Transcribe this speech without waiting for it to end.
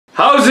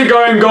How's it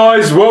going,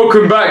 guys?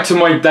 Welcome back to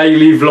my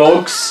daily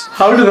vlogs.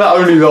 How did that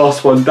only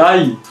last one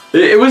day?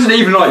 It wasn't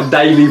even like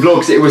daily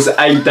vlogs, it was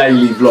a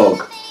daily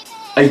vlog.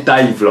 A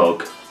day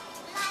vlog.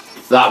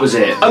 That was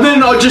it. And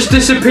then I just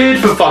disappeared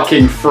for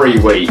fucking 3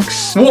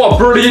 weeks. What a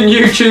brilliant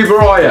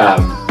YouTuber I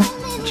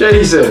am.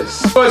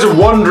 Jesus. You guys are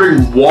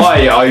wondering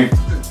why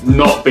I've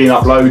not been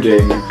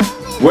uploading.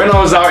 When I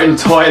was out in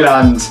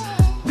Thailand,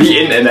 the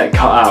internet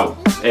cut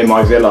out in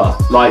my villa.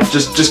 Like,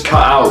 just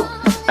cut out.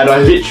 And I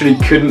literally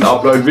couldn't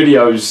upload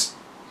videos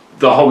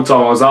the whole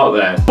time I was out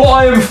there. But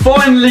I am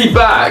finally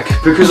back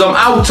because I'm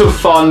out of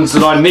funds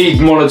and I need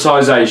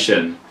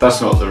monetization.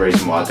 That's not the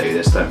reason why I do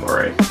this, don't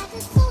worry.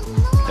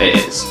 It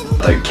is.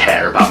 I don't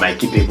care about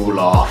making people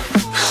laugh.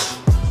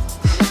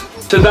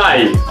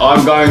 Today,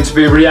 I'm going to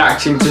be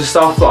reacting to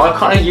stuff that I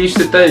kind of used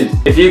to do.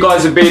 If you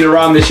guys have been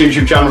around this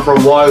YouTube channel for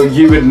a while,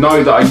 you would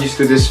know that I used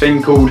to do this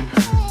thing called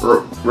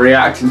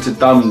reacting to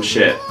dumb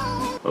shit.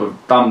 Of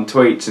dumb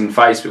tweets and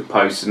Facebook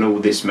posts and all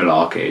this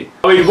malarkey.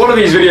 I mean, one of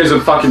these videos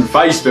on fucking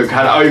Facebook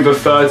had over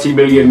 30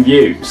 million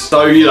views.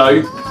 So, you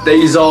know,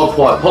 these are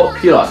quite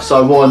popular,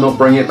 so why not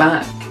bring it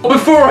back? But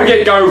before I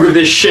get going with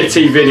this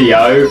shitty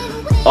video,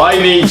 I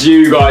need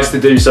you guys to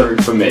do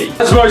something for me.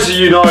 As most of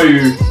you know,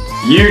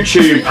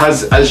 YouTube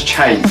has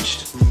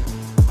changed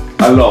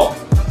a lot,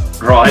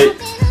 right?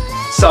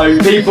 So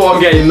people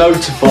aren't getting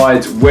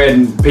notified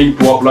when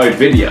people upload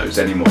videos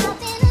anymore.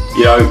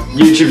 You know,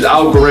 YouTube's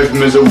algorithm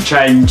has all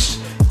changed.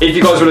 If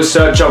you guys want to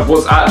search up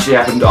what's actually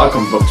happened, I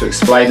can't bother to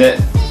explain it.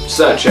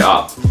 Search it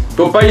up.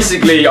 But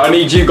basically, I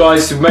need you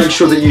guys to make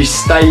sure that you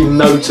stay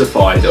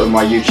notified on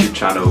my YouTube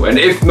channel. And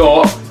if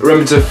not,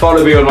 remember to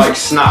follow me on like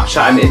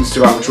Snapchat and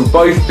Instagram, which will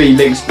both be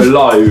links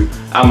below.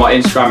 And my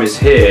Instagram is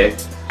here.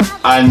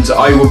 And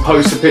I will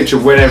post a picture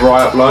whenever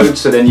I upload,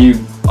 so then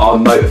you are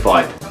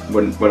notified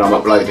when I'm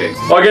uploading.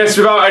 I guess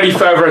without any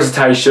further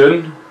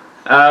hesitation,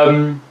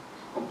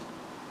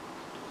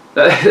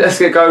 let's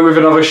get going with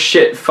another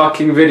shit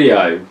fucking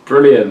video.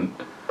 Brilliant.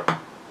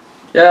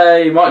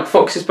 Yay, Mike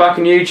Fox is back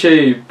on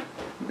YouTube.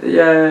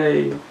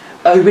 Yay.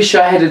 I wish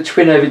I had a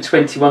twin over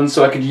 21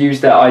 so I could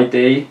use that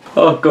ID.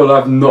 Oh god,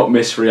 I've not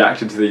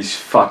misreacted to these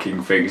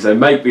fucking things. They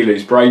make me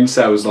lose brain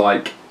cells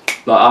like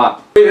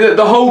that.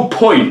 The whole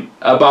point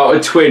about a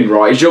twin,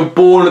 right, is you're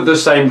born at the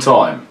same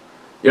time.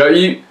 You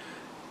know,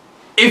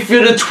 if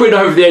you're the twin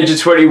over the age of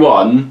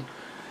 21,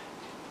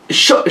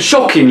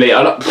 shockingly,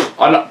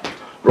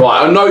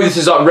 right, I know this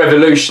is like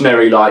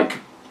revolutionary, like,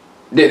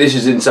 this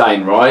is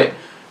insane, right?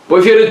 But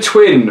if you had a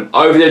twin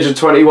over the age of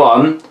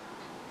 21,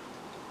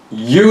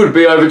 you would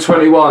be over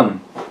 21.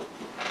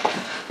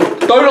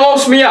 Don't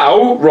ask me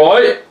how,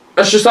 right?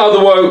 That's just how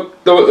the world,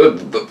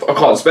 I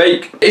can't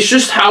speak. It's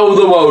just how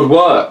the world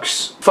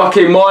works.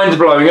 Fucking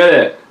mind-blowing, isn't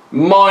it?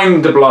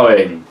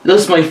 Mind-blowing.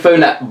 Lost my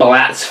phone at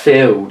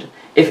Blatsfield.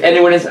 If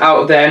anyone is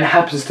out there and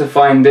happens to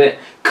find it,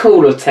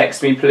 call or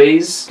text me,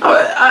 please.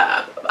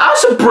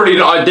 That's a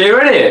brilliant idea,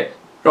 isn't it?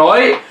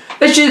 Right?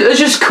 Let's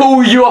just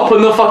call you up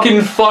on the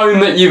fucking phone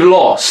that you've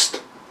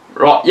lost.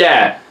 Right?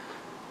 Yeah.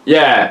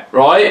 Yeah,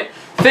 right?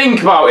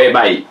 Think about it,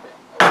 mate.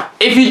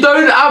 If you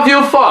don't have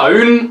your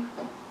phone,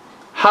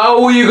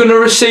 how are you going to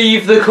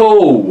receive the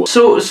call?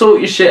 Sort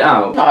your shit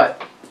out. Right.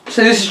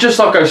 So this is just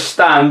like a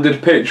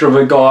standard picture of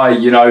a guy,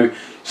 you know,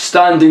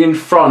 standing in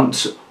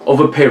front of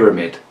a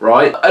pyramid,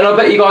 right? And I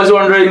bet you guys are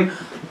wondering,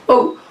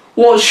 oh,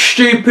 what's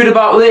stupid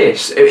about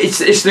this?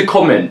 It's the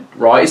comment,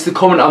 right? It's the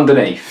comment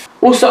underneath.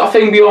 What's that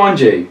thing behind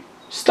you?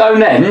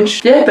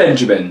 Stonehenge? Yeah,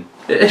 Benjamin.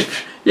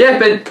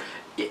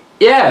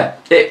 Yeah,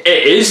 it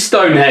is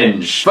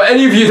Stonehenge. For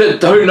any of you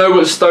that don't know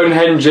what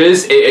Stonehenge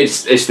is,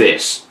 it's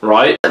this,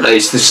 right?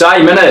 It's the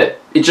same, isn't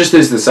it? It just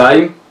is the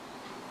same.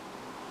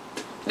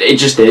 It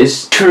just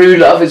is. True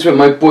love is when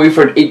my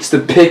boyfriend eats the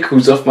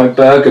pickles off my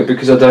burger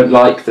because I don't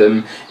like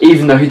them,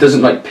 even though he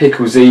doesn't like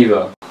pickles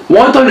either.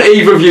 Why don't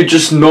either of you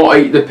just not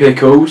eat the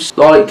pickles?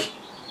 Like,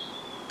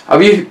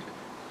 have you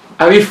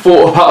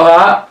thought about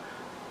that?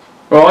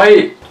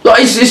 Right?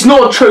 Like, it's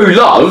not true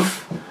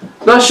love.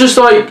 That's just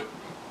like,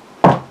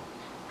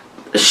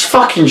 it's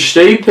fucking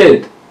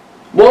stupid.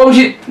 Why would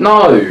you?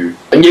 No.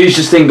 And news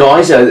just thing,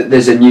 guys.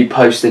 There's a new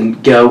post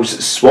in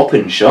Girls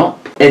Swapping Shop.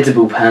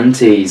 Edible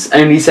panties.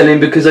 Only selling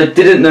because I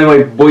didn't know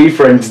my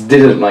boyfriend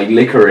didn't like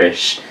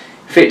licorice.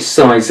 Fits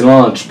size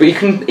large, but you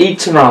can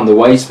eat around the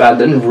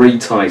waistband and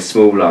retie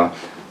smaller.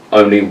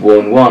 Only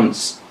worn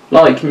once.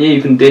 Like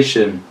new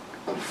condition.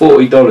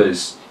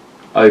 $40.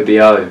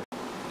 OBO.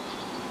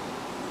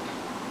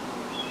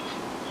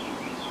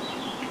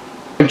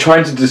 I'm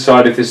trying to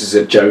decide if this is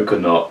a joke or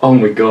not. Oh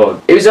my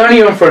god. It was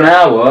only on for an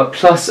hour,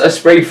 plus I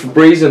sprayed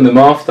Febreze on them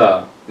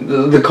after.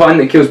 The kind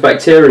that kills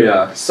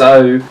bacteria,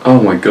 so...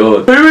 Oh my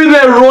god. Who in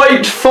their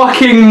right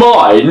fucking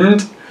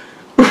mind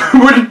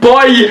would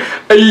buy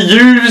a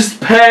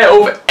used pair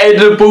of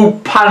edible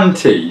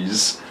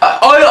panties?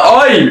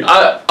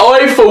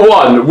 I for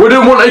one,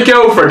 wouldn't want a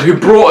girlfriend who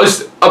brought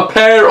us a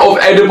pair of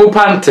edible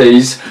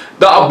panties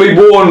that'll be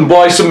worn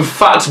by some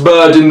fat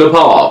bird in the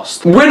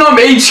past. When I'm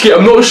eating it,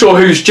 I'm not sure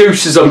whose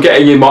juices I'm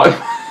getting in my...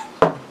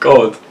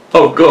 God.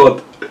 Oh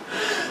God.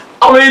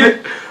 I mean,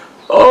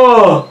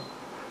 oh.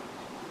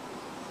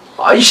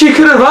 She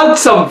could have had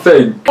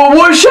something. But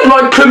what if she had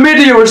like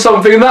chlamydia or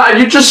something and that, and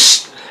you're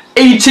just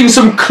eating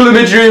some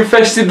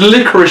chlamydia-infested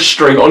licorice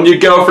string on your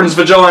girlfriend's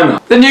vagina?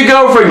 Then your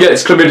girlfriend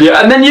gets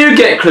chlamydia, and then you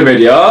get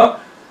chlamydia,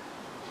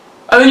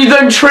 and then you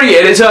don't treat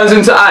it, it turns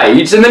into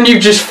AIDS, and then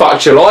you've just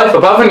fucked your life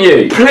up, haven't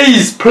you?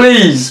 Please,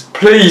 please,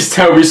 please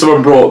tell me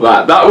someone brought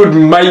that. That would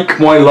make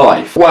my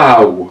life.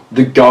 Wow,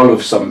 the goal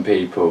of some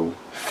people.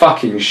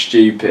 Fucking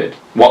stupid.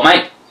 What,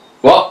 mate?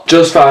 What?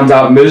 Just found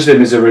out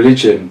Muslim is a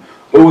religion.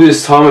 All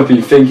this time I've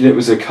been thinking it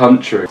was a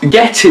country.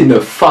 Get in the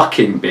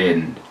fucking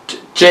bin.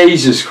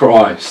 Jesus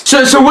Christ.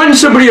 So when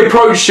somebody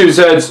approached you and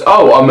said,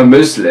 oh, I'm a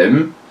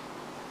Muslim,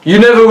 you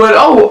never went,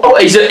 oh,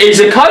 he's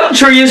a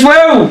country as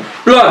well.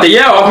 Bloody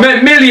hell, I've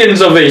met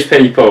millions of these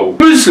people.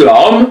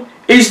 Muslim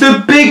is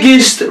the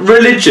biggest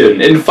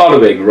religion in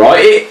following, right?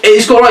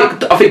 It's got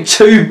like, I think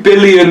 2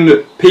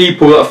 billion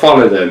people that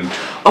follow them.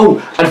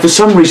 Oh, and for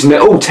some reason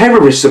they're all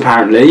terrorists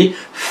apparently.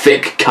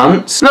 Thick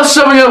cunts. That's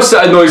something else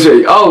that annoys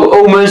me. Oh,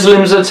 all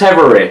Muslims are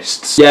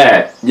terrorists.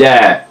 Yeah,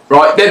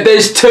 right.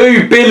 There's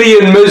 2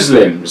 billion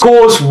Muslims. Of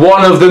course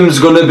one of them's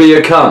gonna be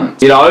a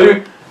cunt, you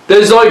know?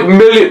 There's like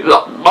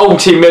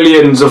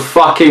multi-millions of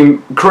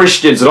fucking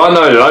Christians, and I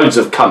know loads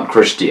of cunt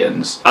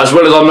Christians, as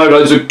well as I know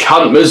loads of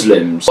cunt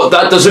Muslims. But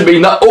that doesn't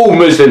mean that all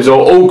Muslims or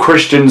all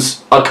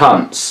Christians are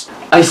cunts.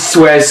 I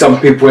swear some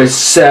people are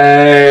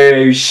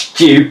so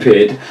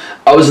stupid.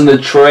 I was on the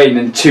train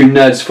and 2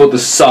 nerds thought the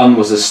sun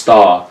was a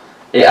star.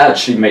 It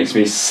actually makes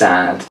me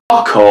sad.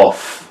 Fuck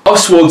off. I've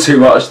sworn too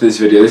much this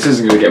video. This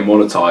isn't going to get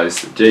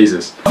monetized.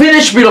 Jesus. I think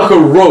there should be like a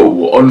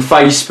rule on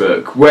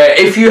Facebook where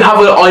if you have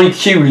an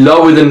IQ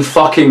lower than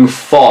fucking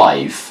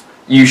 5,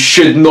 you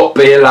should not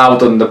be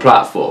allowed on the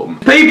platform.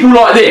 People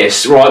like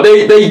this, right,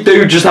 they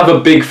do just have a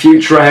big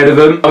future ahead of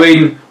them. I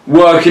mean,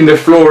 working the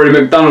floor in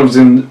McDonald's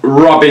and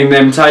rubbing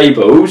them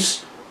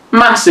tables.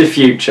 Massive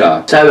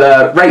future.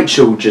 So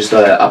Rachel just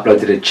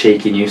uploaded a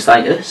cheeky new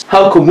status.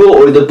 How come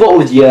water at the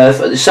bottom of the earth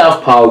at the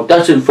South Pole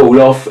doesn't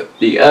fall off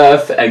the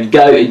earth and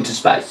go into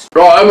space?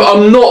 Right,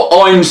 I'm not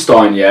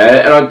Einstein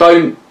yet, and I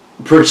don't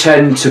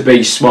pretend to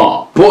be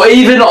smart. But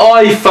even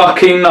I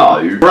fucking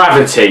know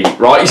gravity,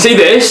 right? You see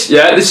this?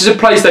 Yeah, this is a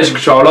PlayStation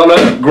controller.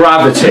 Look,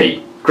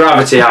 gravity.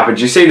 Gravity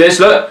happens. You see this?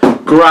 Look,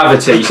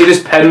 gravity. You see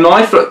this pen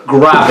knife? Look,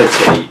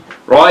 gravity.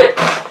 Right?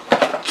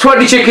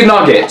 20 chicken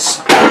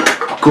nuggets.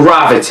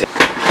 Gravity.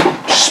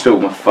 Just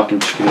spilled my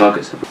fucking chicken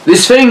nuggets.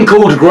 This thing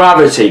called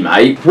gravity,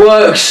 mate,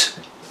 works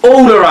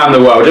all around the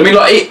world. I mean,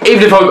 like,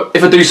 even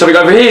if I do something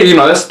over here, you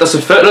know, that's a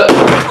foot.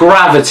 Look,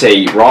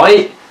 gravity,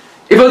 right?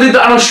 If I did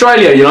that in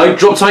Australia, you know,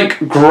 drop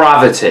something,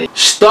 gravity.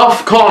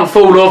 Stuff can't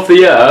fall off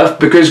the earth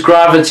because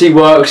gravity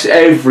works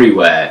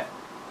everywhere.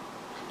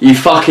 You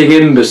fucking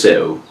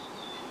imbecile.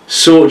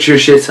 Sort your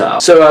shit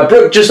out. So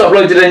Brooke just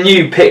uploaded a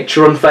new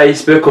picture on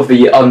Facebook of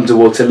the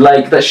underwater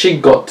lake that she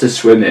got to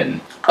swim in.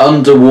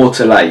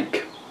 Underwater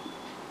lake.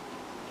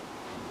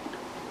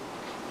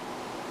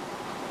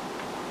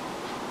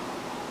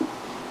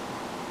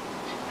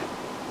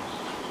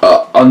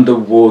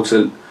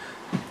 Underwater.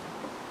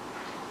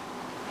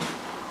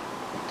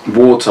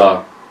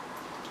 Water.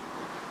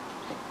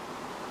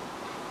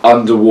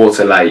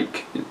 Underwater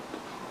lake.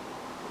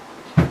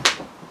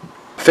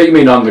 I think you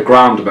mean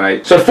underground,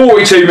 mate. So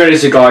 42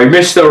 minutes ago,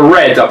 Mr.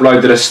 Red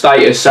uploaded a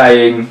status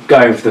saying,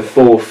 going for the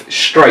 4th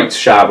straight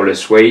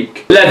showerless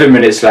week. 11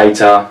 minutes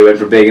later, he went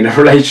from being in a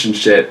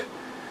relationship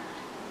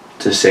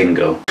to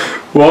single.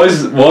 Why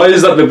is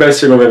that the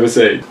best thing I've ever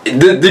seen?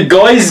 The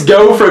guy's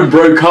girlfriend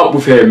broke up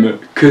with him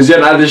because he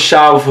hadn't had a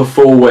shower for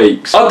 4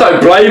 weeks. I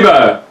don't blame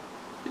her.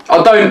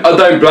 I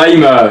don't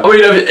blame her. I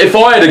mean, if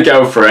I had a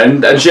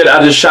girlfriend and she hadn't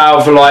had a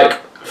shower for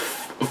like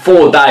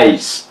 4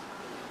 days,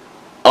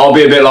 I'll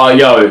be a bit like,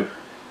 yo,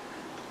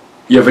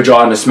 your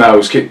vagina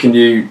smells. Can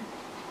you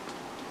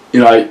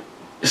know,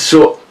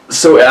 sort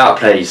it out,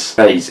 please?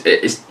 Please,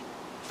 it's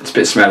a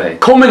bit smelly.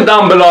 Comment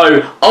down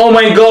below. Oh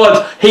my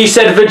god, he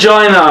said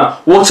vagina.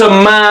 What a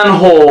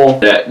man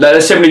whore. Yeah,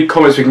 let's see how many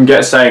comments we can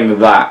get saying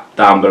that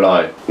down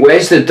below.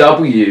 Where's the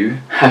W?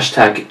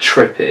 Hashtag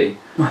trippy.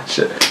 That's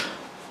it.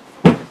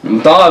 I'm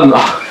done.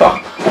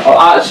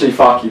 I'm actually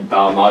fucking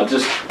done. I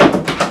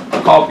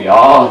can't be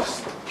arsed.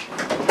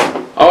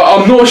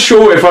 I'm not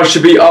sure if I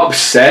should be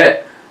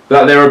upset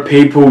that there are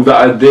people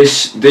that are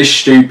this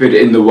stupid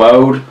in the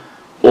world,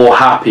 or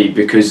happy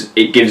because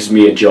it gives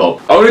me a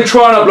job. I'm going to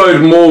try and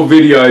upload more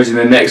videos in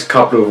the next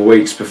couple of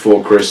weeks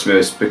before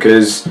Christmas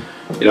because,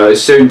 you know,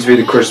 it's soon to be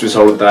the Christmas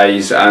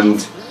holidays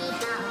and,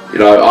 you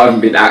know, I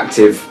haven't been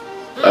active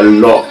a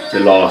lot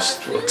the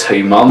last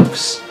 2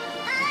 months.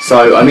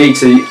 So I need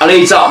to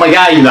up my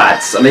game,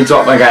 lads. I need to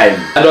up my game.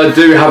 And I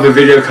do have a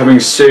video coming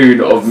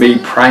soon of me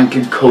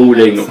prank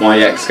calling my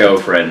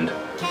ex-girlfriend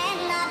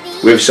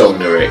with song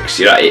lyrics.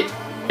 You know,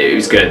 it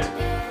was good.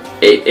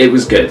 It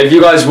was good. If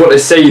you guys want to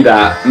see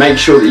that, make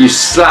sure that you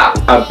slap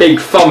a big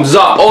thumbs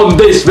up on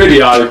this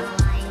video.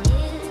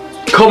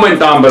 Comment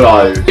down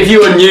below. If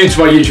you are new to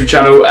my YouTube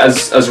channel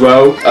as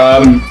well,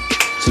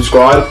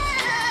 subscribe.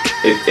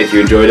 if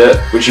you enjoyed it,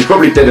 which you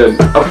probably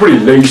didn't. I'll probably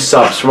lose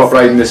subs from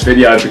uploading this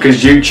video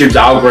because YouTube's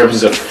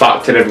algorithms are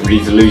fucked and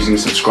everybody's losing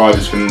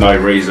subscribers for no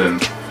reason.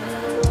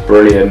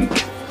 Brilliant.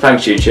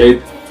 Thanks,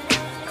 YouTube.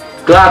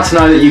 Glad to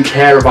know that you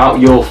care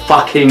about your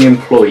fucking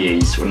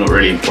employees. Well, not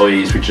really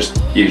employees, we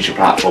just use your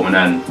platform and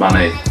earn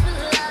money.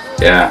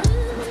 Yeah.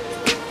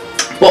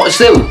 But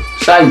still,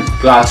 same.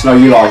 Glad to know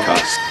you like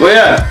us. Well,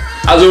 yeah,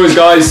 as always,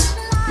 guys,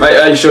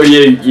 make sure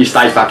you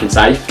stay fucking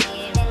safe.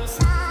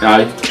 You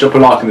know, drop a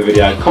like on the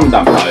video, comment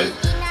down below,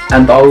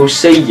 and I will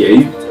see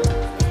you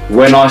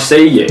when I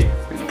see you.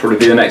 It'll probably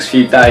be the next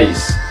few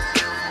days.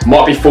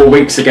 Might be 4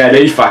 weeks again,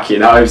 who fucking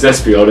knows,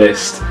 let's be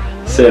honest.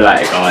 See you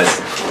later, guys.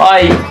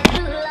 Bye.